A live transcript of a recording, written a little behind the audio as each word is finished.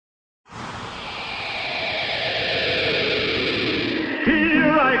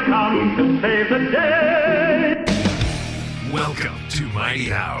come to save the day. Welcome to Mighty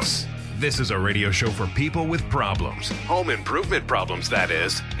House. This is a radio show for people with problems, home improvement problems, that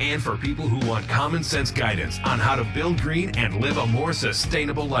is, and for people who want common sense guidance on how to build green and live a more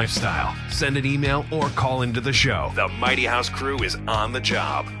sustainable lifestyle. Send an email or call into the show. The Mighty House crew is on the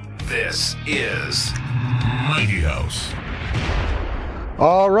job. This is Mighty House.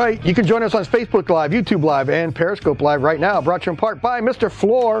 All right, you can join us on Facebook Live, YouTube Live, and Periscope Live right now. Brought to you in part by Mr.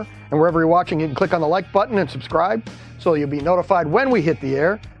 Floor. And wherever you're watching, you can click on the like button and subscribe so you'll be notified when we hit the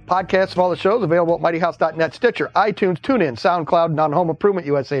air. Podcasts of all the shows available at mightyhouse.net, Stitcher, iTunes, TuneIn, SoundCloud, and on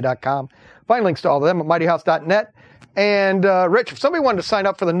HomeImprovementUSA.com. Find links to all of them at mightyhouse.net. And, Rich, if somebody wanted to sign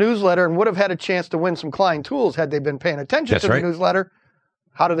up for the newsletter and would have had a chance to win some Klein tools had they been paying attention to the newsletter,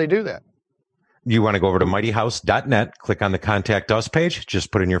 how do they do that? You want to go over to mightyhouse.net, click on the Contact Us page,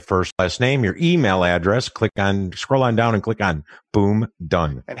 just put in your first, last name, your email address, scroll on down and click on boom,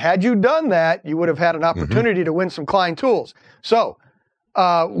 done. And had you done that, you would have had an opportunity to win some Klein tools. So,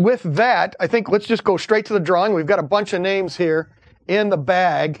 with that, I think let's just go straight to the drawing. We've got a bunch of names here in the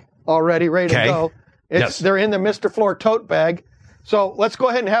bag already ready to go. They're in the Mr. Floor tote bag. So let's go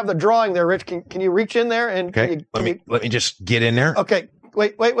ahead and have the drawing there, Rich. Can you reach in there? And let me just get in there. Okay.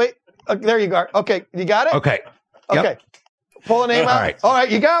 Wait. There you go. Okay. You got it? Okay. Okay. Pull a name out. All right.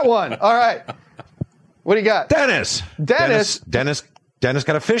 You got one. All right. What do you got? Dennis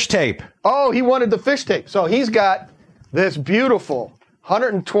got a fish tape. Oh, he wanted the fish tape. So he's got this beautiful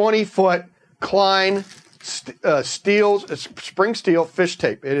 120-foot Klein spring steel fish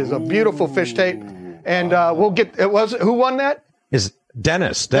tape. It is a beautiful fish tape. And we'll get it. Who won that? Is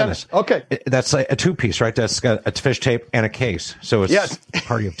Dennis. Okay. That's like a two-piece, right? That's got a fish tape and a case. So it's a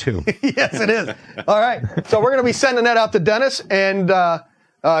party of two. Yes, it is. All right. So we're going to be sending that out to Dennis. And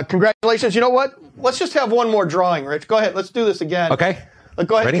congratulations. You know what? Let's just have one more drawing, Rich. Go ahead. Let's do this again. Okay.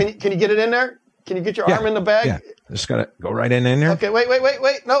 Go ahead. Ready? Can you get it in there? Can you get your arm in the bag? Yeah. Just got to go right in there. Okay. Wait.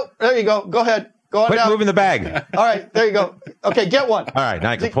 No. There you go. Go ahead. Go on Quit down. moving the bag. All right. There you go. Okay. Get one. All right.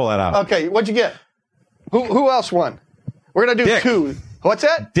 Now I can pull that out. Okay. What'd you get? Who else won? We're going to do Dick. two. What's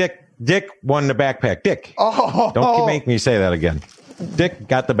that? Dick won the backpack. Dick. Oh. Don't make me say that again. Dick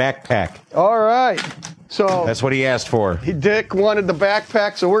got the backpack. All right. So that's what he asked for. Dick wanted the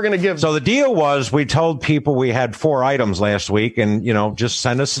backpack, so we're going to give. So the deal was we told people we had 4 items last week, and, just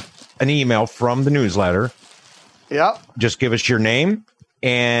send us an email from the newsletter. Yeah. Just give us your name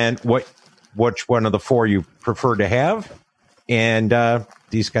and which one of the 4 you prefer to have. And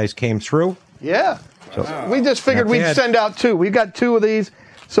these guys came through. Yeah. So we just figured we'd send out 2. We've got 2 of these,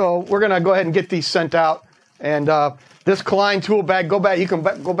 so we're going to go ahead and get these sent out. And this Klein tool bag, go back. You can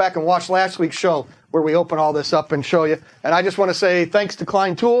go back and watch last week's show where we open all this up and show you. And I just want to say thanks to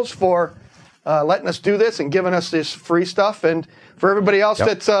Klein Tools for letting us do this and giving us this free stuff. And for everybody else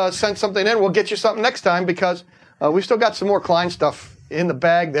that's sent something in, we'll get you something next time because we've still got some more Klein stuff in the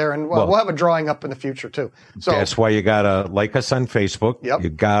bag there, and we'll have a drawing up in the future too. So that's why you gotta like us on Facebook. Yep. You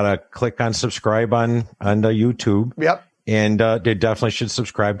gotta click on subscribe on the YouTube. Yep. And they definitely should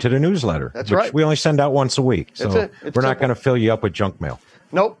subscribe to the newsletter. That's right. We only send out once a week, so we're not going to fill you up with junk mail.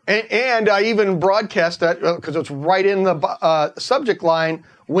 Nope. And I even broadcast that because it's right in the subject line,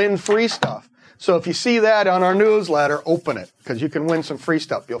 win free stuff. So if you see that on our newsletter, open it because you can win some free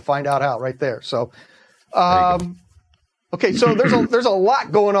stuff. You'll find out how right there. So, okay, so there's a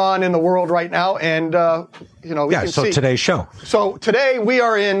lot going on in the world right now, and we can see. So today's show. So today we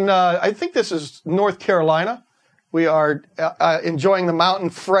are in. I think this is North Carolina. We are enjoying the mountain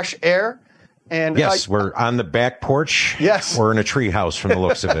fresh air, and yes, we're on the back porch. Yes, we're in a tree house from the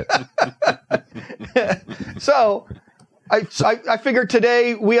looks of it. So, I figured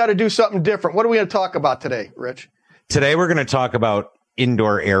today we ought to do something different. What are we going to talk about today, Rich? Today we're going to talk about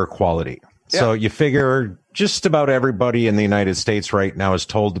indoor air quality. So you figure just about everybody in the United States right now is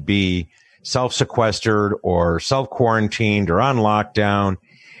told to be self-sequestered or self-quarantined or on lockdown,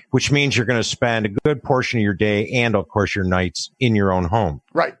 which means you're going to spend a good portion of your day and, of course, your nights in your own home.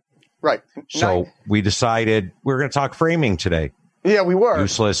 Right. So we decided we're going to talk framing today. Yeah, we were.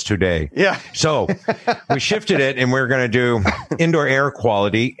 Useless today. Yeah. So we shifted it, and we're going to do indoor air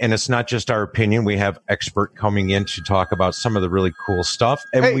quality. And it's not just our opinion. We have expert coming in to talk about some of the really cool stuff.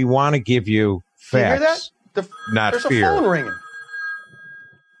 And we want to give you facts, you hear that? not There's fear. There's a phone ringing.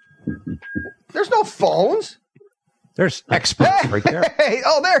 There's no phones. There's experts right there. Hey,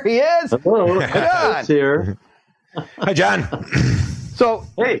 there he is. Hello, John. here. Hi, John. So,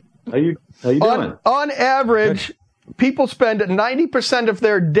 hey, how you doing? On average, people spend 90% of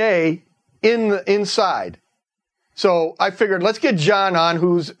their day inside. So I figured let's get John on,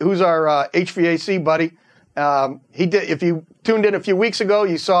 who's our HVAC buddy. He did. If you tuned in a few weeks ago,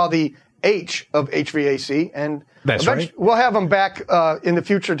 you saw the H of HVAC, and That's right. We'll have them back in the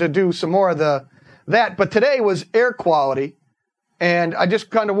future to do some more of that. But today was air quality, and I just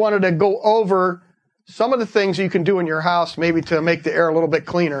kind of wanted to go over some of the things you can do in your house, maybe to make the air a little bit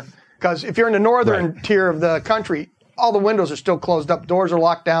cleaner. Because if you're in the northern tier of the country, all the windows are still closed up, doors are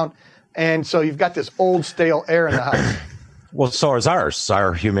locked down, and so you've got this old, stale air in the house. Well, so is ours.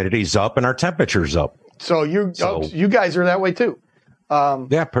 Our humidity's up and our temperature's up. So you guys are that way too.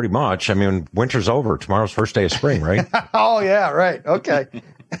 Yeah, pretty much. I mean, winter's over. Tomorrow's first day of spring, right? Oh, yeah, right. Okay.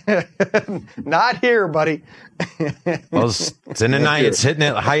 Not here, buddy. Well, it's in the night. It's hitting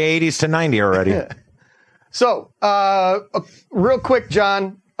it high 80s to 90 already. So, real quick,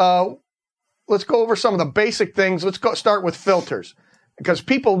 John, let's go over some of the basic things. Let's start with filters, because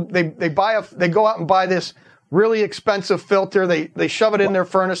people they go out and buy this really expensive filter. They shove it in their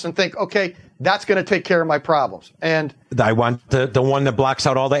furnace and think, okay, that's going to take care of my problems. And I want the one that blocks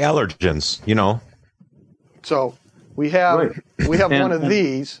out all the allergens, you know. So we have one of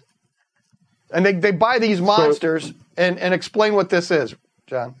these, and they buy these monsters and explain what this is,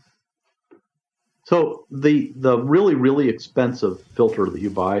 John. So the really, really expensive filter that you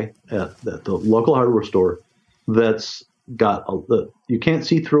buy at the local hardware store, that's got you can't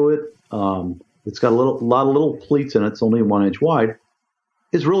see through it. It's got a lot of little pleats in it. It's only 1 inch wide.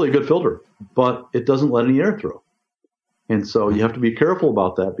 It's really a good filter, but it doesn't let any air through. And so you have to be careful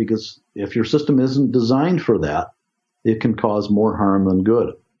about that, because if your system isn't designed for that, it can cause more harm than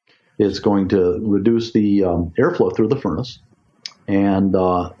good. It's going to reduce the airflow through the furnace. And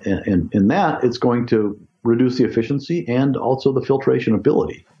in that, it's going to reduce the efficiency and also the filtration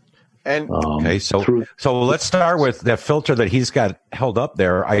ability. And okay, so let's start with the filter that he's got held up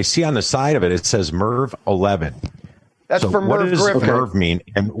there. I see on the side of it, it says MERV 11. That's for Merv Griffin. What does MERV mean,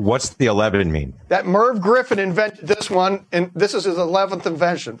 and what's the 11 mean? That Merv Griffin invented this one, and this is his 11th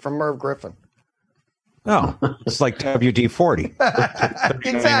invention from Merv Griffin. Oh, it's like WD-40.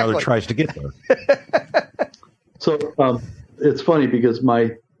 Exactly. Tries to get there. So it's funny because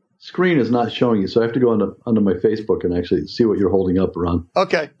my screen is not showing you, so I have to go onto my Facebook and actually see what you're holding up, Ron.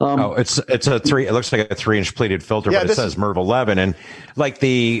 Okay. It's a 3. It looks like a 3-inch pleated filter, but it says MERV 11, and like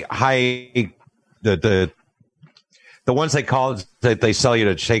the high the ones they call it, that they sell you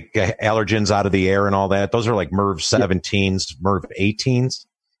to take allergens out of the air and all that. Those are like MERV 17s, MERV 18s,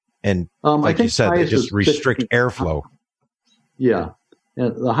 and like you said, they just restrict airflow. Yeah.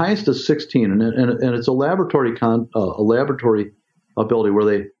 And the highest is 16, and it's a laboratory ability where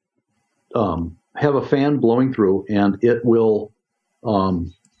they have a fan blowing through, and it will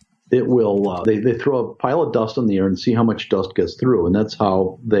they throw a pile of dust in the air and see how much dust gets through, and that's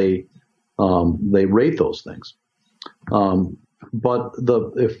how they rate those things. But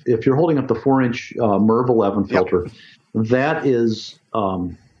if you're holding up the 4-inch MERV 11 filter, that is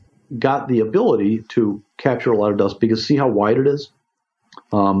got the ability to capture a lot of dust, because see how wide it is.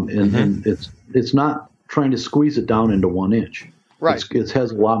 And it's not trying to squeeze it down into 1 inch. Right. It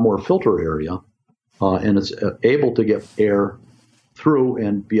has a lot more filter area, and it's able to get air through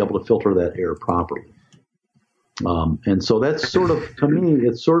and be able to filter that air properly. And so that's sort of, to me,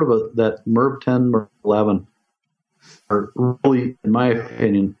 it's sort of that MERV 10, MERV 11 are really, in my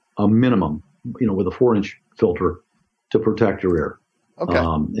opinion, a minimum, with a 4-inch filter to protect your air. Okay.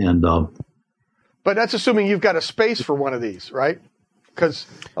 But that's assuming you've got a space for one of these, right? Because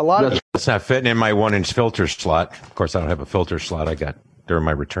a lot of it's not fitting in my 1-inch filter slot. Of course, I don't have a filter slot. I got during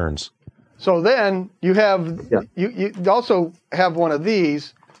my returns. So then you have you also have one of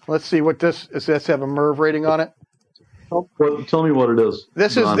these. Let's see what this is. Does this have a MERV rating on it? Tell me what it is.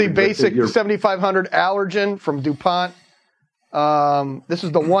 This is the basic 7500 allergen from DuPont. This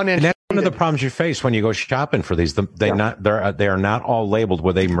is the 1-inch. And that's one of the problems you face when you go shopping for these. They are not all labeled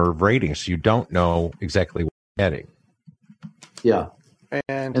with a MERV rating, so you don't know exactly what you're getting. Yeah.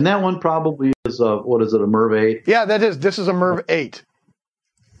 And that one probably is a MERV 8? Yeah, that is. This is a MERV 8.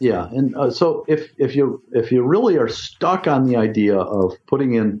 Yeah, and so if you really are stuck on the idea of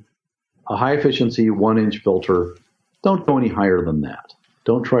putting in a high efficiency 1-inch filter, don't go any higher than that.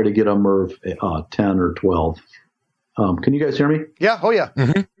 Don't try to get a MERV 10 or 12. Can you guys hear me? Yeah. Oh yeah.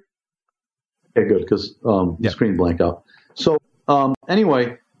 Mm-hmm. Okay, good, because the screen blanked out. So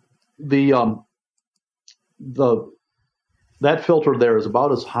anyway, that filter there is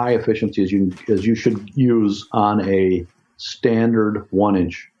about as high efficiency as you should use on a standard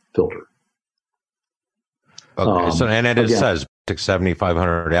 1-inch filter. Okay, and it says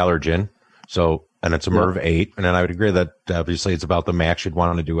 7500 allergen, and it's a MERV 8, and then I would agree that obviously it's about the max you'd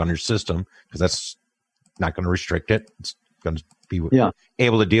want to do on your system, because that's not going to restrict it. It's going to be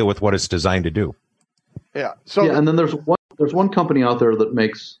able to deal with what it's designed to do. Yeah. So and then there's there's one company out there that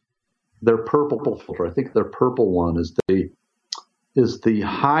makes their purple filter. I think their purple one is the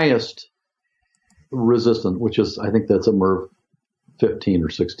highest resistant, which is, I think that's a MERV 15 or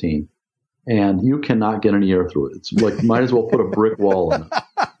 16. And you cannot get any air through it. It's like, might as well put a brick wall in it.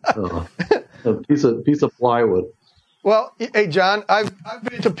 A piece of plywood. Well, hey, John, I've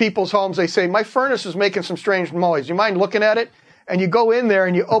been to people's homes. They say, my furnace is making some strange noise. You mind looking at it? And you go in there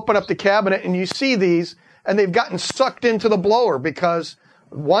and you open up the cabinet and you see these, and they've gotten sucked into the blower because,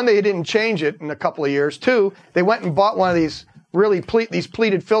 one, they didn't change it in a couple of years. Two, they went and bought one of these these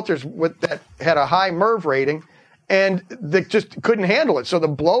pleated filters that had a high MERV rating, and they just couldn't handle it. So the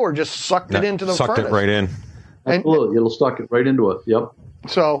blower just sucked it into the furnace. Sucked it right in. Absolutely. It'll suck it right into it. Yep.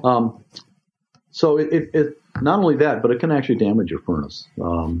 So, so it not only that, but it can actually damage your furnace.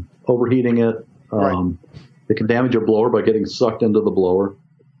 Overheating it, right. It can damage your blower by getting sucked into the blower.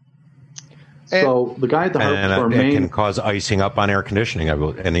 So the guy at the hardware store it can cause icing up on air conditioning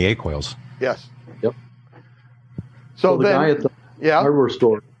and the A coils. Yes. Yep. So the guy at the hardware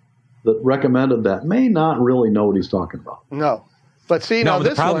store that recommended that may not really know what he's talking about. No. But see, no, now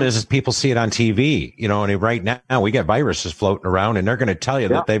the problem is people see it on TV, and right now we got viruses floating around, and they're going to tell you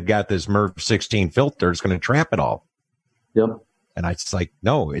that they've got this MERV 16 filter. It's going to trap it all. Yep. And it's like,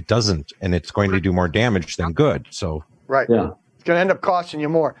 no, it doesn't. And it's going to do more damage than good. So, right. Yeah. It's going to end up costing you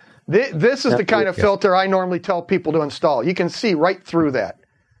more. This is the kind of filter I normally tell people to install. You can see right through that.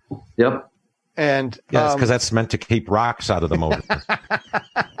 Yep. And yes, because that's meant to keep rocks out of the motor.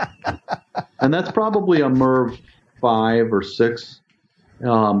 And that's probably a MERV 5 or 6.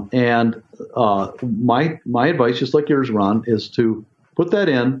 And my advice, just like yours, Ron, is to put that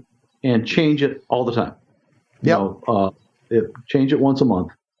in and change it all the time. Change it once a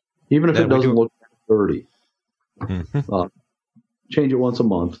month, even if it doesn't look dirty. Mm-hmm. Change it once a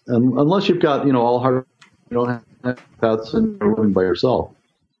month, and unless you've got all hard, you don't have pets and you're living by yourself.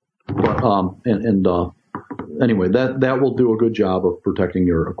 But anyway, that will do a good job of protecting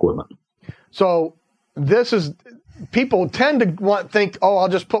your equipment. So this is. People tend to think, oh, I'll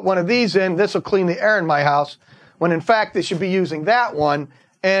just put one of these in. This will clean the air in my house. When in fact, they should be using that one.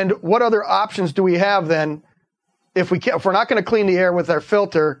 And what other options do we have then? If we're not going to clean the air with our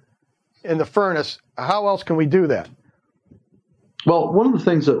filter in the furnace, how else can we do that? Well, one of the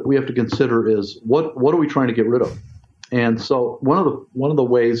things that we have to consider is what are we trying to get rid of? And so one of the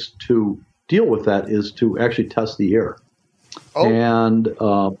ways to deal with that is to actually test the air. Oh. And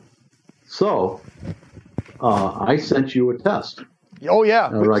I sent you a test. Oh, yeah.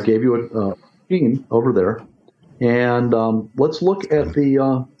 I gave you a scheme over there, and let's look at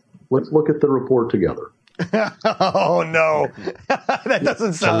the report together. Oh no, that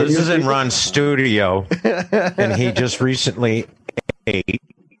doesn't sound. So this is in Ron's studio, and he just recently ate.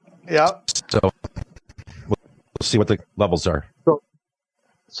 Yeah. So we'll see what the levels are.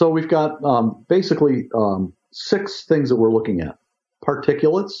 So we've got basically 6 things that we're looking at: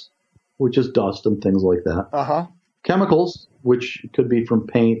 particulates, which is dust and things like that. Uh-huh. Chemicals, which could be from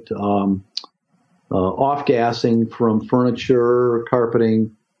paint, off-gassing from furniture,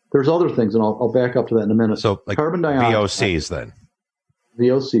 carpeting. There's other things, and I'll back up to that in a minute. So like carbon dioxide. VOCs then.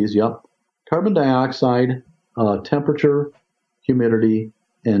 VOCs, yep. Carbon dioxide, temperature, humidity,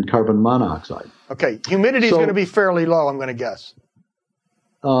 and carbon monoxide. Okay, humidity is going to be fairly low, I'm going to guess.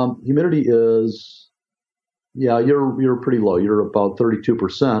 Humidity is, you're pretty low. You're about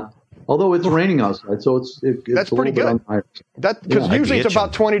 32%. Although it's raining outside, so it's that's pretty good. Because usually it's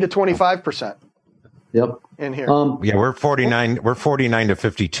about 20 to 25%. Yep. In here. We're 49. We're 49 to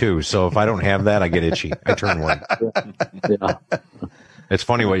 52. So if I don't have that, I get itchy. I turn one. Yeah. It's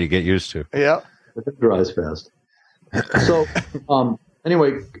funny what you get used to. Yeah. It dries fast. So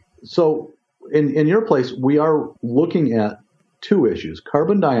anyway, so in your place, we are looking at 2 issues: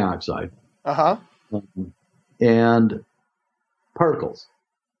 carbon dioxide. And particles.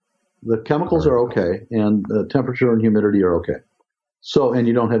 The chemicals are okay, and the temperature and humidity are okay. So, and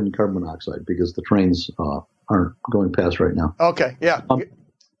you don't have any carbon monoxide because the trains aren't going past right now. Okay, yeah.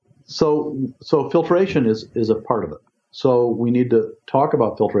 So filtration is a part of it. So we need to talk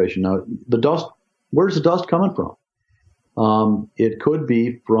about filtration. Now, the dust, where's the dust coming from? It could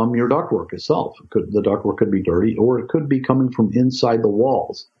be from your ductwork itself. The ductwork could be dirty, or it could be coming from inside the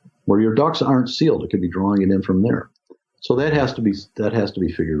walls where your ducts aren't sealed. It could be drawing it in from there. So that has to be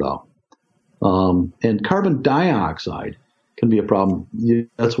figured out. And carbon dioxide can be a problem.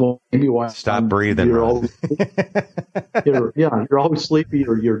 That's maybe why. Stop breathing. You're always sleepy,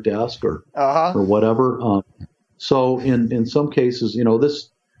 or your desk, or whatever. So in some cases, this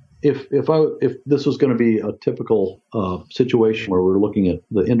if this was going to be a typical situation where we're looking at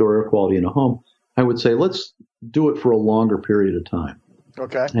the indoor air quality in a home, I would say let's do it for a longer period of time.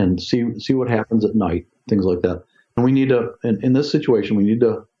 Okay. And see what happens at night, things like that. And we need to, in this situation, we need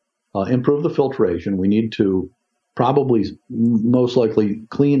to improve the filtration. We need to probably, most likely,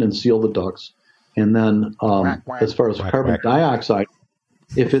 clean and seal the ducts. And then as far as carbon dioxide,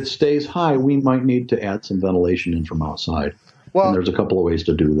 if it stays high, we might need to add some ventilation in from outside. Well, and there's a couple of ways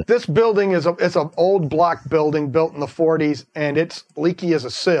to do that. This building it's an old block building built in the 40s, and it's leaky as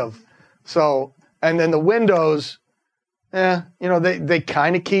a sieve. So, and then the windows, they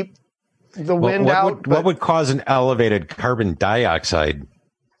kind of keep the wind out. What would cause an elevated carbon dioxide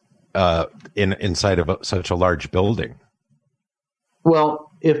inside of such a large building? Well,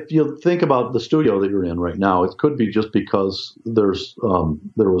 if you think about the studio that you're in right now, it could be just because there was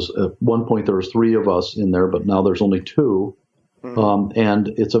at one point there was 3 of us in there, but now there's only 2, and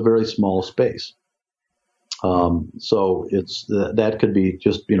it's a very small space. So it's that could be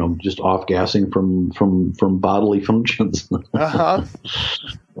just just off gassing from bodily functions. Uh-huh.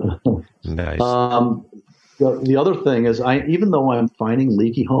 Nice. The other thing is, even though I'm finding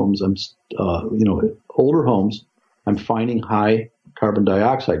leaky homes, older homes, I'm finding high carbon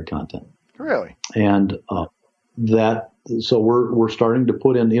dioxide content. Really? And so we're starting to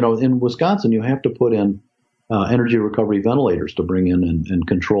put in, in Wisconsin, you have to put in energy recovery ventilators to bring in and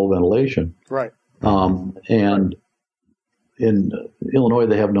control ventilation. Right. And in Illinois,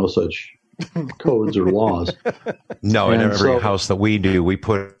 they have no such codes or laws. No, in every house that we do, we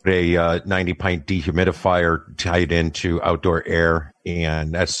put a 90-pint dehumidifier tied into outdoor air,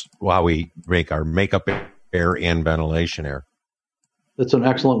 and that's how we make our makeup air and ventilation air. It's an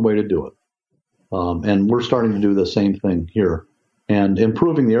excellent way to do it. And we're starting to do the same thing here and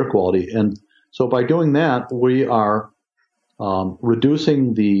improving the air quality. And so by doing that, we are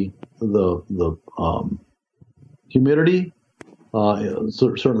reducing the humidity.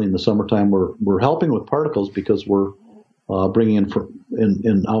 Certainly in the summertime, we're helping with particles because we're bringing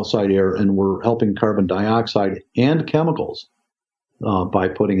in outside air, and we're helping carbon dioxide and chemicals by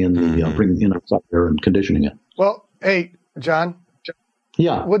putting in bringing in outside air and conditioning it. Well, hey, John.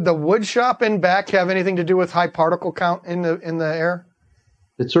 Yeah. Would the wood shop in back have anything to do with high particle count in the air?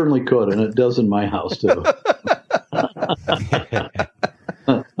 It certainly could, and it does in my house too.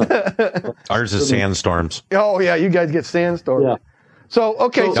 Ours is sandstorms. Oh yeah, you guys get sandstorms. Yeah. So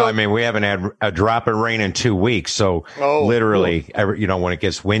okay. No, I mean, we haven't had a drop of rain in 2 weeks. So literally, when it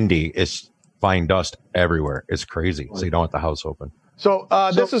gets windy, it's fine dust everywhere. It's crazy. So you don't want the house open. So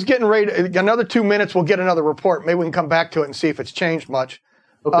this is getting ready. Another 2 minutes, we'll get another report. Maybe we can come back to it and see if it's changed much.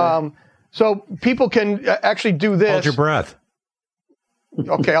 Okay. So people can actually do this. Hold your breath.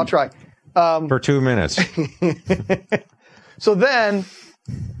 Okay, I'll try. For 2 minutes. So then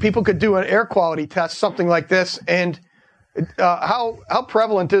people could do an air quality test, something like this. And how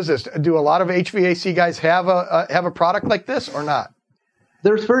prevalent is this? Do a lot of HVAC guys have a product like this or not?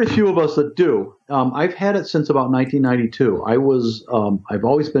 There's very few of us that do. I've had it since about 1992. I've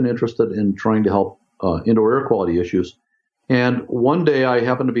always been interested in trying to help indoor air quality issues. And one day I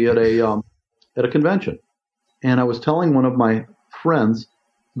happened to be at a convention, and I was telling one of my friends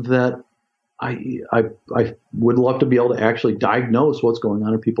that I would love to be able to actually diagnose what's going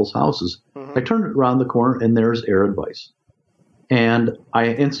on in people's houses. Mm-hmm. I turned around the corner, and there's Air Advice, and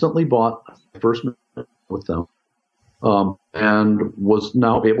I instantly bought my first with them. And was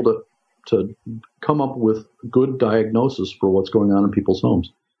now able to come up with good diagnosis for what's going on in people's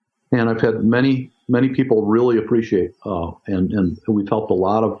homes. And I've had many people really appreciate, and we've helped a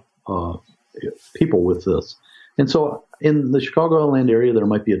lot of people with this. And so in the Chicagoland area, there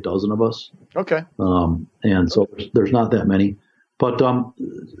might be a dozen of us. Okay. And so there's not that many. But some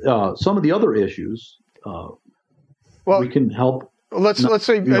of the other issues, we can help. Let's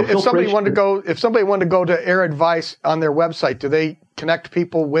say if somebody wanted to go to Air Advice on their website, do they connect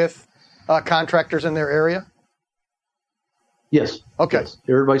people with contractors in their area? Yes. Okay. Yes.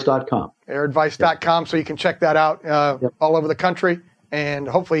 Airadvice.com. Airadvice.com, so you can check that out all over the country, and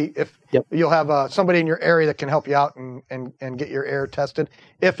hopefully you'll have somebody in your area that can help you out and get your air tested,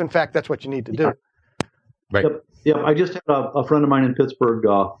 if in fact that's what you need to do. Right. Yep. Yeah. I just had a friend of mine in Pittsburgh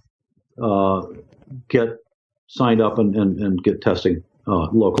get signed up and get testing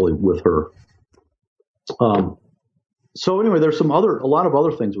locally with her. So anyway, there's a lot of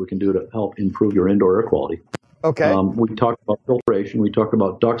other things we can do to help improve your indoor air quality. Okay. We talked about filtration. We talked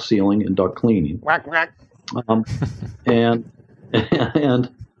about duct sealing and duct cleaning. Whack, whack. And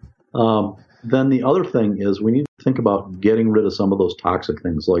then the other thing is we need to think about getting rid of some of those toxic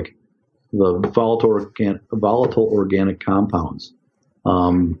things like the volatile organic compounds.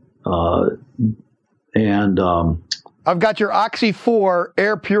 I've got your Oxy 4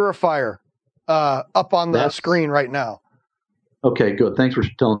 air purifier. up on the screen right now. Okay, good. Thanks for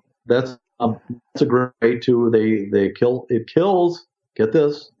telling. That's a great way too. It kills. Get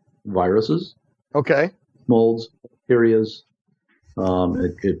this, viruses. Okay. Molds, bacterias.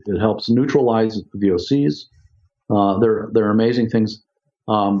 It helps neutralize VOCs. They're amazing things.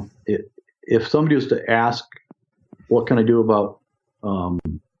 If somebody was to ask, what can I do about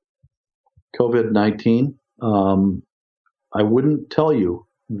COVID-19? I wouldn't tell you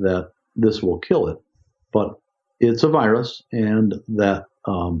that this will kill it, but it's a virus, and that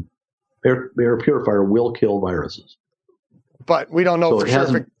air purifier will kill viruses. But we don't know for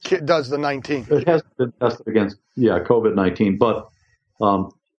sure if it does the 19. It hasn't been tested against COVID-19, but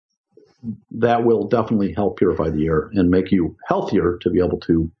that will definitely help purify the air and make you healthier to be able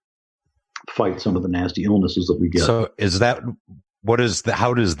to fight some of the nasty illnesses that we get. So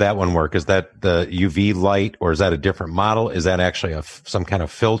how does that one work? Is that the UV light, or is that a different model? Is that actually some kind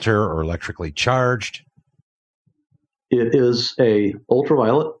of filter or electrically charged? It is a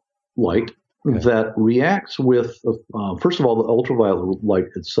ultraviolet light that reacts with, first of all, the ultraviolet light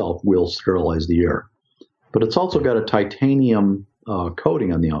itself will sterilize the air. But it's also got a titanium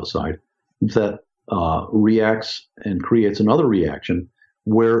coating on the outside that reacts and creates another reaction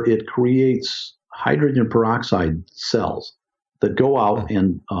where it creates hydrogen peroxide cells that go out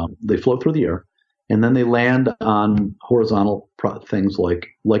and they flow through the air, and then they land on horizontal things like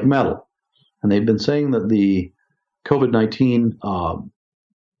metal. And they've been saying that the COVID-19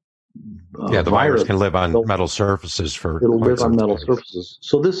 the virus can live on metal surfaces it'll live on metal surfaces.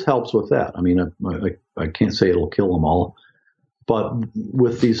 So this helps with that. I mean, I can't say it'll kill them all, but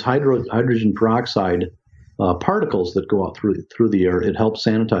with these hydrogen peroxide particles that go out through the air, it helps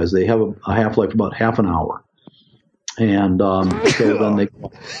sanitize. They have a half-life of about half an hour. And so then they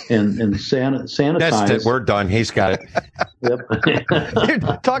and sanitize. That's it. We're done. He's got it. Yep.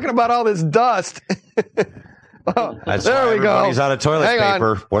 You're talking about all this dust. That's there why we go. He's out of toilet Hang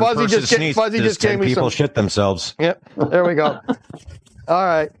paper. On. One Fuzzy person sneezes, 10 people shit themselves. Yep. There we go. All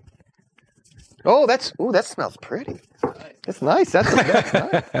right. Oh, that smells pretty. It's nice. That's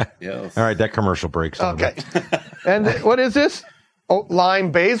nice. Yes. All right, that commercial breaks. Okay. And what is this? Oh,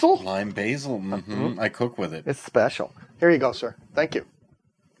 lime basil? Lime basil. Mm-hmm. I cook with it. It's special. Here you go, sir. Thank you.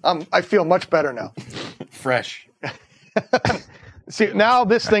 I feel much better now. Fresh. See, now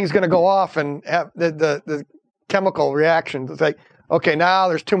this thing's going to go off and have the chemical reaction. It's like, okay, now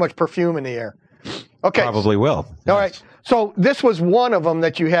there's too much perfume in the air. Okay. Probably will. All right. So this was one of them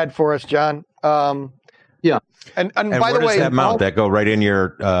that you had for us, John. Yeah. And by where the way, does that mount? That go right in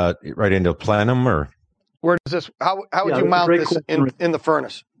your right into plenum, or where does this? How would you mount this in the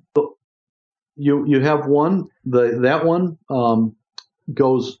furnace? You have one. That one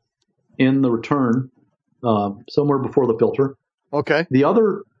goes in the return somewhere before the filter. Okay. The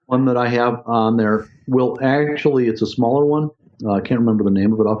other one that I have on there will actually, it's a smaller one. I can't remember the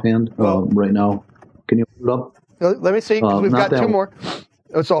name of it offhand right now. Can you put it up? Let me see, because we've got two more.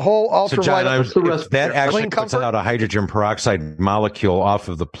 It's a whole ultraviolet. So John, if that actually puts out a hydrogen peroxide molecule off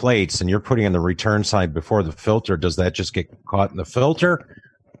of the plates, and you're putting in the return side before the filter, does that just get caught in the filter?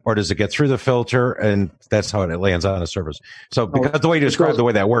 Or does it get through the filter, and that's how it lands on the surface? So because the way you described the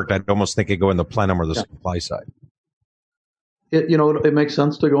way that worked, I'd almost think it'd go in the plenum or the supply side. It makes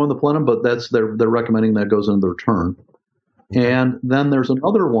sense to go in the plenum, but they're recommending that goes in the return. And then there's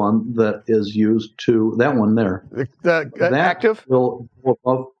another one that is used that one there. The active? Will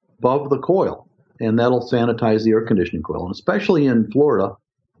go above the coil, and that'll sanitize the air conditioning coil. And especially in Florida,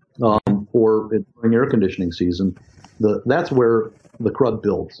 during air conditioning season, that's where the crud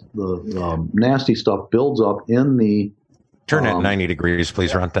builds. The nasty stuff builds up in the... Turn it 90 degrees,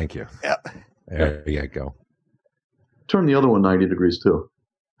 please, Ron. Thank you. Yeah. There you go. Turn the other one 90 degrees, too.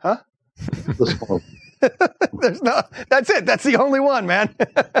 Huh? The small That's it. That's the only one, man.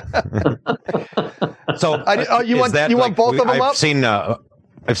 So you want both of them up?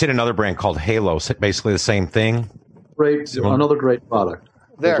 I've seen another brand called Halo. Basically the same thing. Another great product.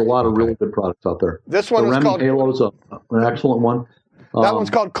 There's a lot of really good products out there. This one was called Halo's an excellent one. That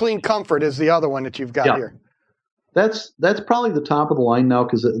one's called Clean Comfort. Is the other one that you've got here? That's probably the top of the line now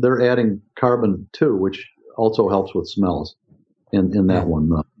because they're adding carbon too, which also helps with smells. In that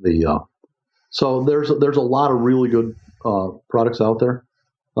one, so there's a lot of really good products out there.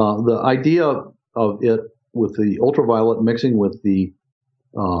 The idea of it with the ultraviolet mixing with the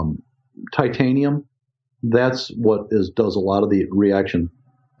titanium, that's what does a lot of the reaction.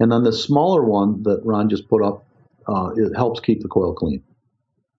 And then the smaller one that Ron just put up, it helps keep the coil clean.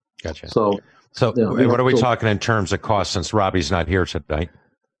 Gotcha. So what are we talking in terms of cost since Robbie's not here tonight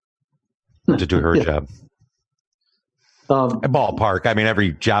to do her job? Ballpark. I mean,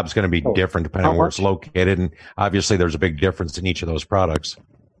 every job's going to be different depending on where it's located, and obviously there's a big difference in each of those products.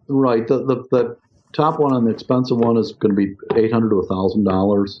 Right. The top one and the expensive one is going to be $800 to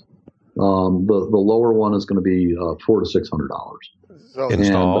 $1,000. The lower one is going to be $400 to $600.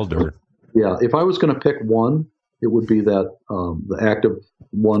 Installed, or yeah. If I was going to pick one, it would be that the active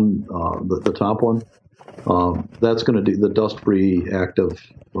one, the top one. That's going to do the dust-free active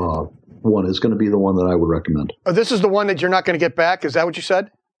one is going to be the one that I would recommend. Oh, this is the one that you're not going to get back. Is that what you said?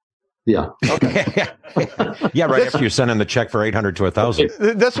 Yeah. Okay. Yeah, right after you send in the check for $800 to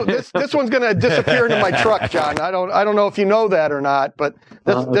 $1,000. This one's going to disappear into my truck, John. I don't know if you know that or not, but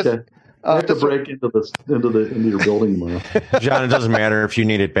okay. I have to break into your building tomorrow. John, it doesn't matter if you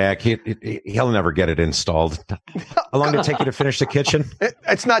need it back. He'll never get it installed. How long did it take you to finish the kitchen?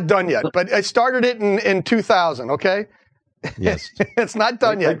 It's not done yet, but I started it in 2000. Okay. Yes. It's not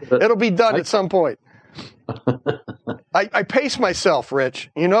done yet. It'll be done at some point. I pace myself,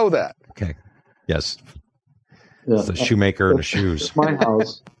 Rich. You know that. Okay. Yes. Yeah. It's the shoemaker and the shoes. It's my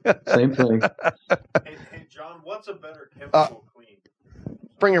house. Same thing. Hey, John, what's a better chemical clean?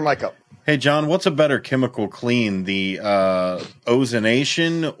 Bring your mic up. Hey, John, what's a better chemical clean, the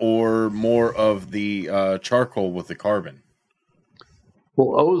ozonation or more of the charcoal with the carbon?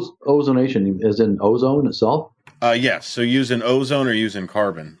 Well, ozonation is in ozone itself. Yes. So using ozone or using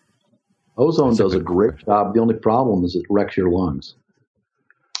carbon? Ozone does a great job. The only problem is it wrecks your lungs.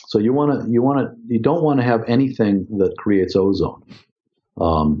 So you don't want to have anything that creates ozone.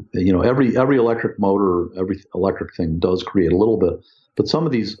 Every electric motor, every electric thing does create a little bit, but some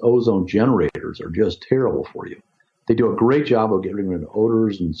of these ozone generators are just terrible for you. They do a great job of getting rid of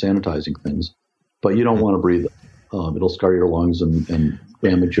odors and sanitizing things, but you don't want to breathe it. It'll scar your lungs and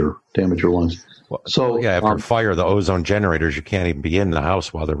damage your lungs. So yeah, after fire, the ozone generators, you can't even be in the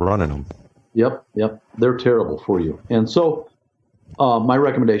house while they're running them. Yep, they're terrible for you. And so my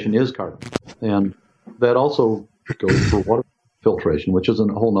recommendation is carbon, and that also goes for water filtration, which is a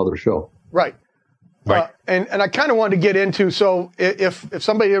whole nother show. Right. And I kind of wanted to get into, so if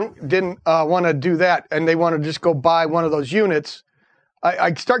somebody didn't want to do that and they want to just go buy one of those units,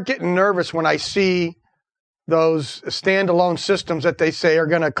 I start getting nervous when I see those standalone systems that they say are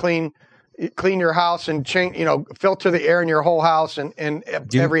going to clean your house and change, filter the air in your whole house and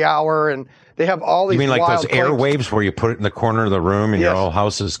every hour, and they have all these. You mean like those claims. airwaves where you put it in the corner of the room and your whole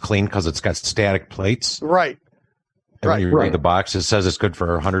house is clean because it's got static plates? Right. And when you read the box, it says it's good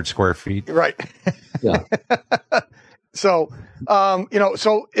for 100 square feet. Right. Yeah. So,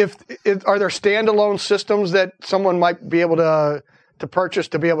 so if are there standalone systems that someone might be able to purchase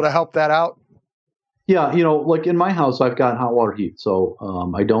to be able to help that out? Yeah, like in my house, I've got hot water heat, so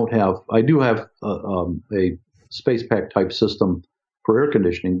I do have a space pack type system for air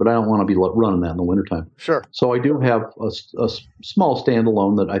conditioning, but I don't want to be running that in the wintertime. Sure. So I do have a small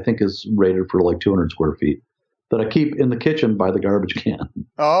standalone that I think is rated for like 200 square feet that I keep in the kitchen by the garbage can.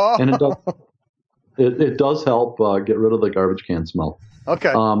 Oh. And it does help get rid of the garbage can smell.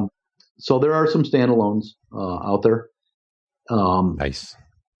 Okay. So there are some standalones out there. Nice.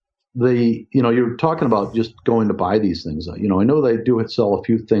 You're talking about just going to buy these things. I know they do sell a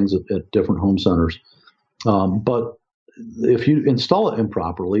few things at different home centers, but if you install it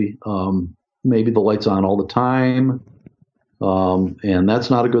improperly, maybe the light's on all the time, and that's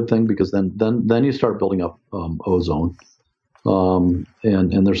not a good thing because then you start building up ozone, and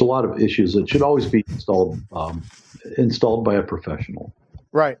there's a lot of issues. It should always be installed by a professional.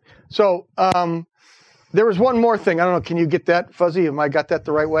 Right. So. There was one more thing. I don't know. Can you get that, Fuzzy? Have I got that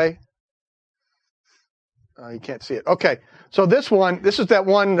the right way? You can't see it. Okay. So this is that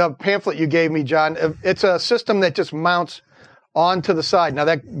one pamphlet you gave me, John. It's a system that just mounts onto the side. Now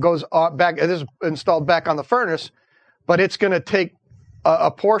that goes back. It is installed back on the furnace, but it's going to take a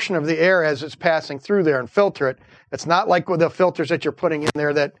portion of the air as it's passing through there and filter it. It's not like with the filters that you're putting in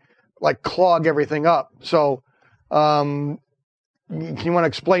there that like clog everything up. So, can you want to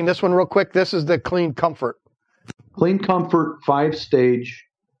explain this one real quick? This is the Clean Comfort. Clean Comfort 5-stage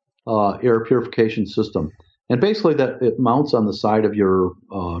air purification system. And basically that it mounts on the side of your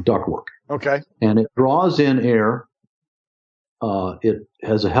ductwork. Okay. And it draws in air. It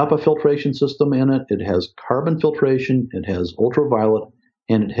has a HEPA filtration system in it. It has carbon filtration. It has ultraviolet.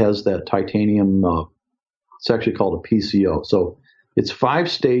 And it has that titanium, it's actually called a PCO. So it's 5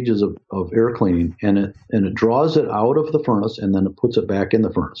 stages of air cleaning, and it draws it out of the furnace and then it puts it back in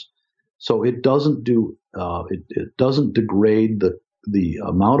the furnace. So it doesn't do it doesn't degrade the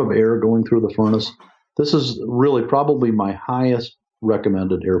amount of air going through the furnace. This is really probably my highest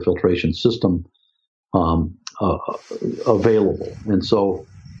recommended air filtration system available. And so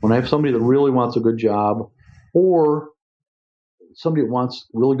when I have somebody that really wants a good job, or somebody wants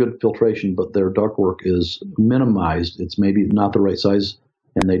really good filtration, but their ductwork is minimized. It's maybe not the right size,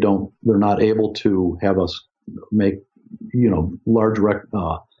 and they're not able to have us make, large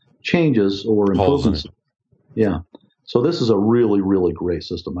changes or improvements. Yeah. So this is a really, really great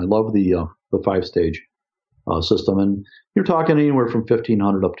system. I love the 5-stage system, and you're talking anywhere from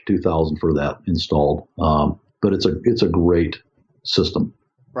 $1,500 up to $2,000 for that installed. But it's a great system.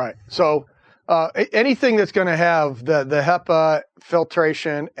 Right. So anything that's going to have the HEPA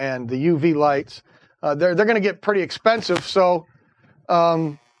filtration and the UV lights, they're going to get pretty expensive. So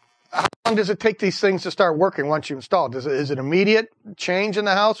how long does it take these things to start working once you install it? Is it immediate change in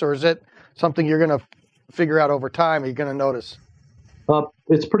the house, or is it something you're going to figure out over time? Are you going to notice?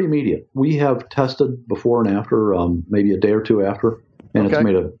 It's pretty immediate. We have tested before and after, maybe a day or two after, and It's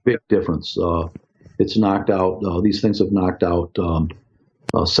made a big difference. It's knocked out, these things have knocked out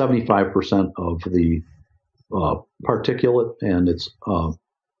 75% of the particulate, and it's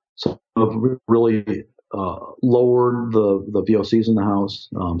really lowered the VOCs in the house.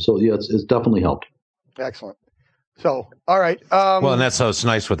 So, yeah, it's definitely helped. Excellent. So, all right. Well, and that's how it's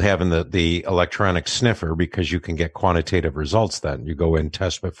nice with having the electronic sniffer, because you can get quantitative results then. You go in,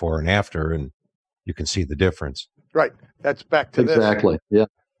 test before and after, and you can see the difference. Right. That's back to exactly. this.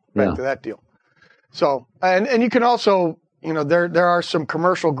 Yeah. Back to that deal. So, and you can also, there are some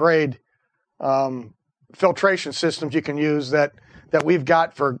commercial grade filtration systems you can use that we've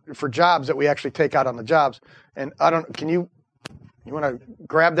got for jobs that we actually take out on the jobs. And you want to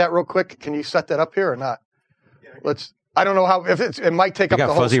grab that real quick? Can you set that up here or not? I don't know how, it might take up the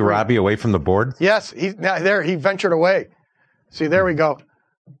whole got Fuzzy screen. Robbie away from the board? Yes, he ventured away. See, there we go.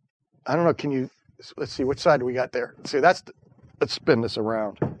 I don't know, let's see, which side do we got there? See, let's spin this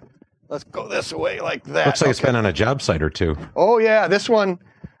around. Let's go this way like that. Looks like it's been on a job site or two. Oh, yeah, this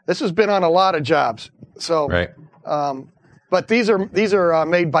has been on a lot of jobs. So, right. But these are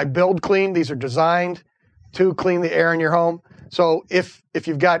made by Build Clean. These are designed to clean the air in your home. So if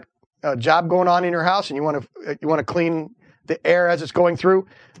you've got a job going on in your house and you want to clean the air as it's going through,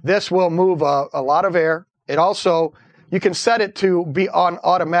 this will move a lot of air. It also, you can set it to be on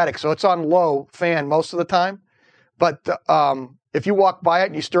automatic, so it's on low fan most of the time. But if you walk by it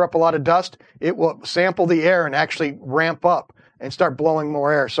and you stir up a lot of dust, it will sample the air and actually ramp up and start blowing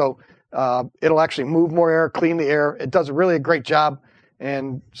more air. So it'll actually move more air, clean the air. It does really a great job.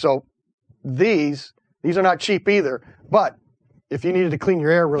 And so these are not cheap either, but if you needed to clean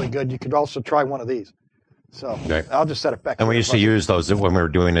your air really good, you could also try one of these. So okay. I'll just set it back. And we used to use those when we were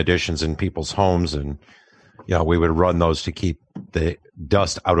doing additions in people's homes, and we would run those to keep the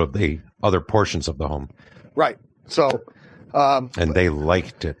dust out of the other portions of the home. Right. So, and they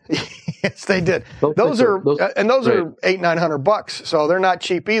liked it. Yes, they did. Those are $800-900, so they're not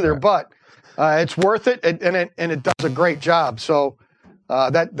cheap either. Right. But it's worth it, and it does a great job. So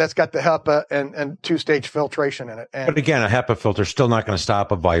that's got the HEPA and 2-stage filtration in it. But again, a HEPA filter is still not going to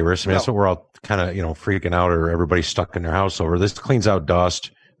stop a virus. I mean, that's what we're all kind of freaking out, or everybody's stuck in their house over. This cleans out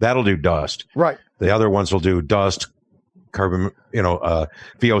dust. That'll do dust. Right. The other ones will do dust, carbon,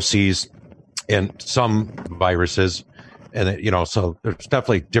 VOCs, and some viruses. And so there's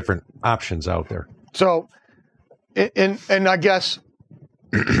definitely different options out there. So, and I guess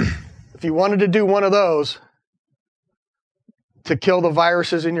if you wanted to do one of those to kill the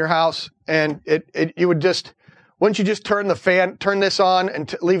viruses in your house, and you would wouldn't you just turn this on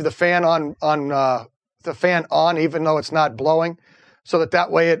and leave the fan on even though it's not blowing, so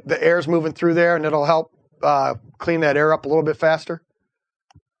that way the air's moving through there, and it'll help clean that air up a little bit faster?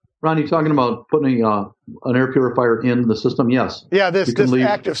 Ron, you talking about putting an air purifier in the system? Yes. Yeah, this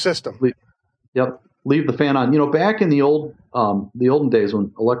active system. Leave the fan on. Back in the olden days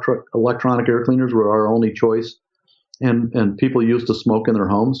when electronic air cleaners were our only choice, and people used to smoke in their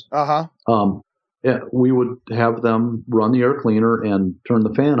homes. We would have them run the air cleaner and turn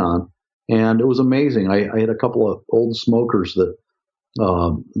the fan on, and it was amazing. I had a couple of old smokers that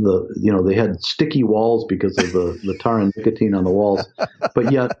they had sticky walls because of the tar and nicotine on the walls,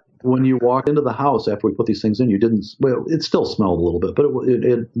 but yet when you walked into the house after we put these things in, it still smelled a little bit, but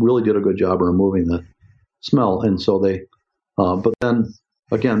it really did a good job of removing the smell. And so but then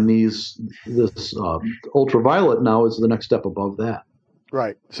again, this ultraviolet now is the next step above that.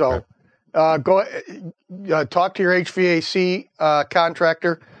 Right. So go talk to your HVAC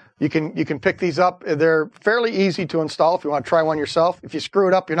contractor. You can pick these up. They're fairly easy to install if you want to try one yourself. If you screw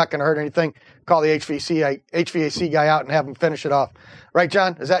it up, you're not going to hurt anything. Call the HVAC guy out and have him finish it off. Right,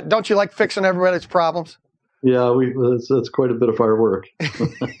 John? Don't you like fixing everybody's problems? Yeah, it's quite a bit of our work.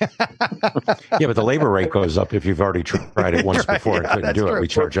 Yeah, but the labor rate goes up if you've already tried it once before and couldn't do it. We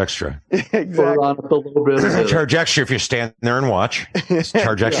charge extra. Exactly. Put it on up a little bit. Charge extra if you stand there and watch.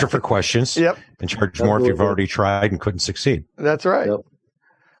 Charge extra for questions. Yep. And charge more if you've already tried and couldn't succeed. That's right. Yep.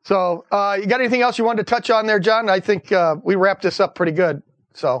 So, you got anything else you wanted to touch on there, John? I think we wrapped this up pretty good.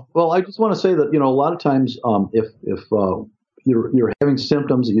 So, well, I just want to say that a lot of times, if you're having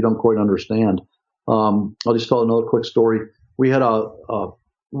symptoms that you don't quite understand, I'll just tell another quick story. We had a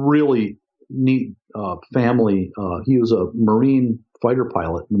really neat family. He was a Marine fighter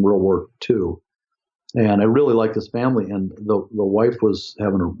pilot in World War II, and I really liked this family. And the wife was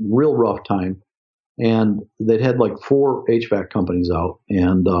having a real rough time, and they'd had like 4 HVAC companies out.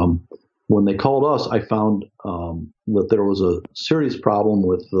 And when they called us, I found that there was a serious problem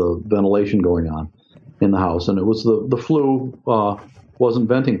with the ventilation going on in the house, and it was the flue wasn't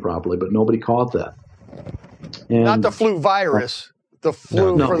venting properly, but nobody caught that. And, not the flu virus, the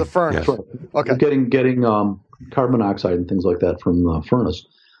flu for the furnace. Yes. Okay. Getting carbon monoxide and things like that from the furnace.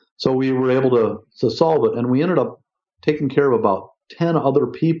 So we were able to solve it, and we ended up taking care of about 10 other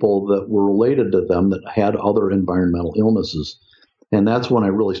people that were related to them that had other environmental illnesses. And that's when I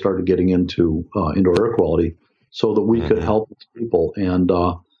really started getting into indoor air quality so that we could help people. And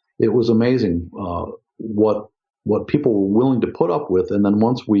it was amazing what people were willing to put up with. And then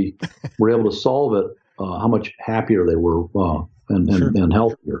once we were able to solve it, how much happier they were and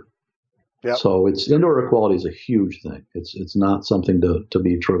healthier. Yep. So indoor air quality is a huge thing. It's not something to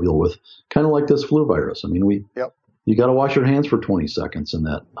be trivial with. Kind of like this flu virus. I mean, you got to wash your hands for 20 seconds in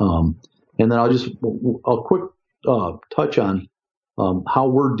that. And then I'll quick touch on how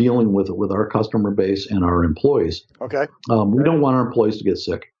we're dealing with it with our customer base and our employees. Okay. We don't want our employees to get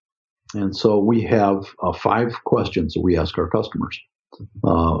sick. And so we have 5 questions that we ask our customers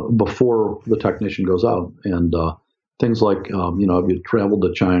before the technician goes out. And things like, have you traveled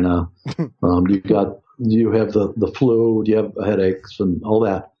to China? Do you have the flu? Do you have headaches and all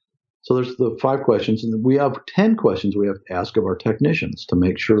that? So there's the 5 questions. And we have 10 questions we have to ask of our technicians to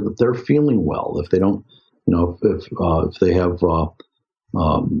make sure that they're feeling well. If they don't, if they have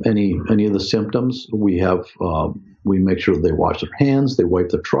any of the symptoms, we make sure that they wash their hands, they wipe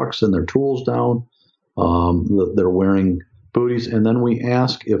their trucks and their tools down, that they're wearing booties, and then we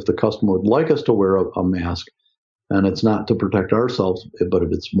ask if the customer would like us to wear a mask, and it's not to protect ourselves, but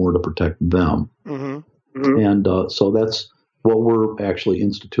it's more to protect them. Mm-hmm. Mm-hmm. And so that's what we're actually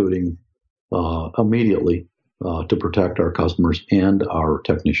instituting immediately to protect our customers and our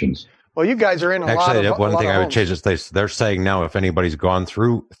technicians. Well, you guys are in Actually, one thing I would change is they're saying now if anybody's gone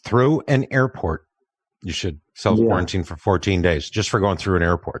through an airport, you should self-quarantine for 14 days just for going through an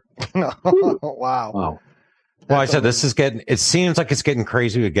airport. Wow. Well, I said it seems like it's getting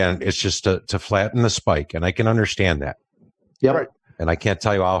crazy again. It's just to flatten the spike, and I can understand that. Yep. Right. And I can't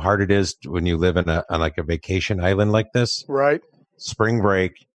tell you how hard it is when you live on a vacation island like this. Right. Spring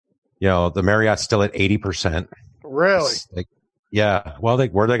break, the Marriott's still at 80%. Really? Yeah. Well,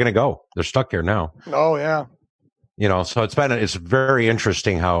 where are they going to go? They're stuck here now. Oh, yeah. So it's very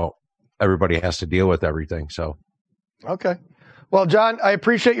interesting how everybody has to deal with everything. So. Okay. Well, John, I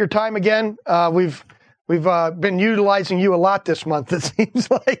appreciate your time again. We've been utilizing you a lot this month, it seems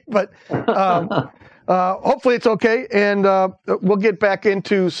like, but hopefully it's okay. And we'll get back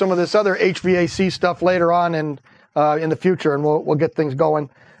into some of this other HVAC stuff later on and in the future, and we'll get things going.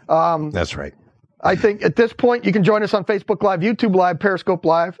 That's right. I think at this point, you can join us on Facebook Live, YouTube Live, Periscope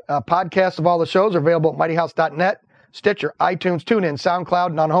Live. Podcasts of all the shows are available at mightyhouse.net, Stitcher, iTunes, TuneIn,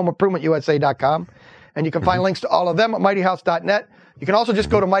 SoundCloud, and on HomeImprovementUSA.com. And you can find links to all of them at mightyhouse.net. You can also just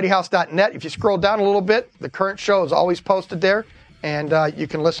go to mightyhouse.net. If you scroll down a little bit, the current show is always posted there, and you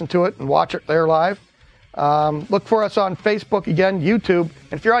can listen to it and watch it there live. Look for us on Facebook, again, YouTube.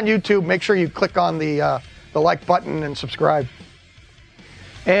 And if you're on YouTube, make sure you click on the like button and subscribe.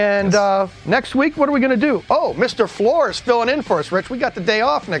 And next week, what are we going to do? Oh, Mr. Floor is filling in for us, Rich. We got the day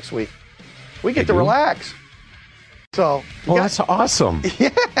off next week. We get to relax. So, that's awesome.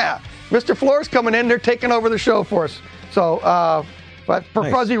 Yeah. Mr. Floor's coming in. They're taking over the show for us. So, but for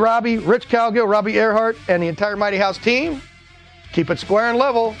Fuzzy Robbie, Rich Calgill, Robbie Earhart, and the entire Mighty House team, keep it square and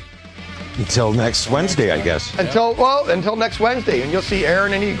level. Until next Wednesday, I guess. Until next Wednesday, and you'll see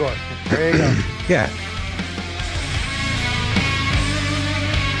Aaron and Igor. There you go. Yeah.